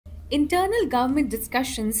Internal government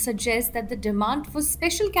discussions suggest that the demand for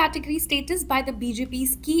special category status by the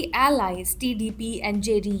BJP's key allies TDP and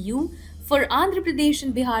JDU for Andhra Pradesh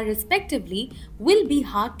and Bihar respectively will be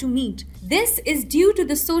hard to meet. This is due to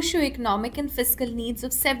the socio-economic and fiscal needs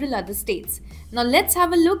of several other states. Now let's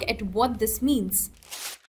have a look at what this means.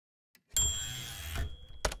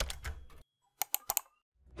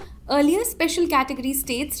 Earlier, special category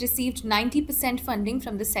states received 90% funding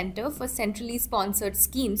from the centre for centrally sponsored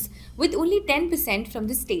schemes, with only 10% from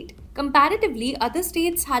the state. Comparatively, other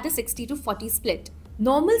states had a 60-40 split.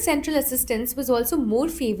 Normal central assistance was also more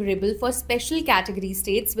favourable for special category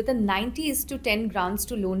states with a 90:10 grants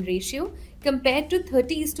to loan ratio compared to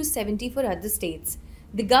 30:70 for other states.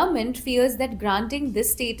 The government fears that granting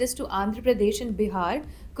this status to Andhra Pradesh and Bihar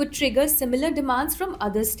could trigger similar demands from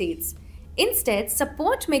other states. Instead,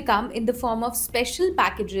 support may come in the form of special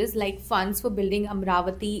packages like funds for building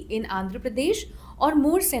Amaravati in Andhra Pradesh or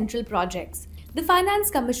more central projects. The Finance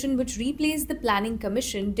Commission, which replaced the Planning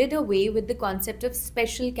Commission, did away with the concept of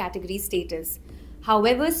special category status.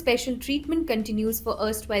 However, special treatment continues for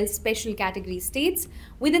erstwhile special category states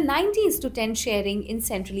with a 90:10 sharing in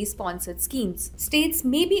centrally sponsored schemes. States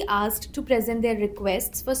may be asked to present their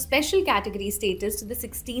requests for special category status to the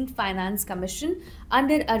 16th Finance Commission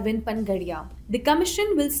under Arvind Pangadia. The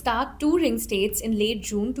commission will start touring states in late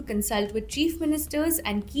June to consult with chief ministers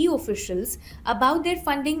and key officials about their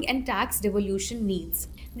funding and tax devolution needs.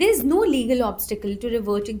 There is no legal obstacle to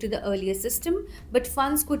reverting to the earlier system, but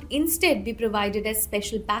funds could instead be provided as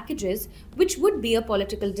special packages, which would be a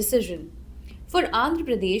political decision. For Andhra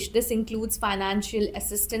Pradesh, this includes financial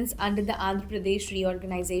assistance under the Andhra Pradesh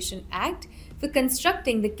Reorganization Act for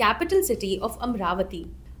constructing the capital city of Amaravati.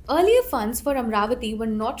 Earlier funds for Amaravati were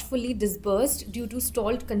not fully disbursed due to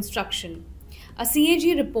stalled construction. A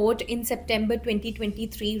CAG report in September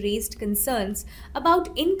 2023 raised concerns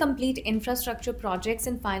about incomplete infrastructure projects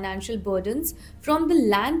and financial burdens from the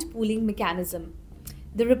land pooling mechanism.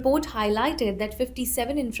 The report highlighted that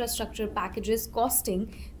 57 infrastructure packages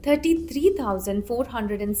costing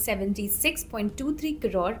 33,476.23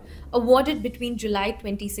 crore awarded between July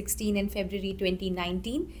 2016 and February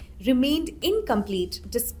 2019 remained incomplete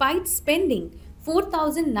despite spending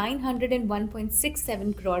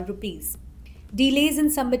 4,901.67 crore rupees. Delays in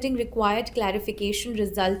submitting required clarification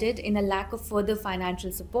resulted in a lack of further financial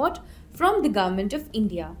support from the Government of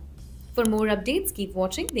India. For more updates, keep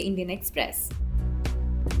watching the Indian Express.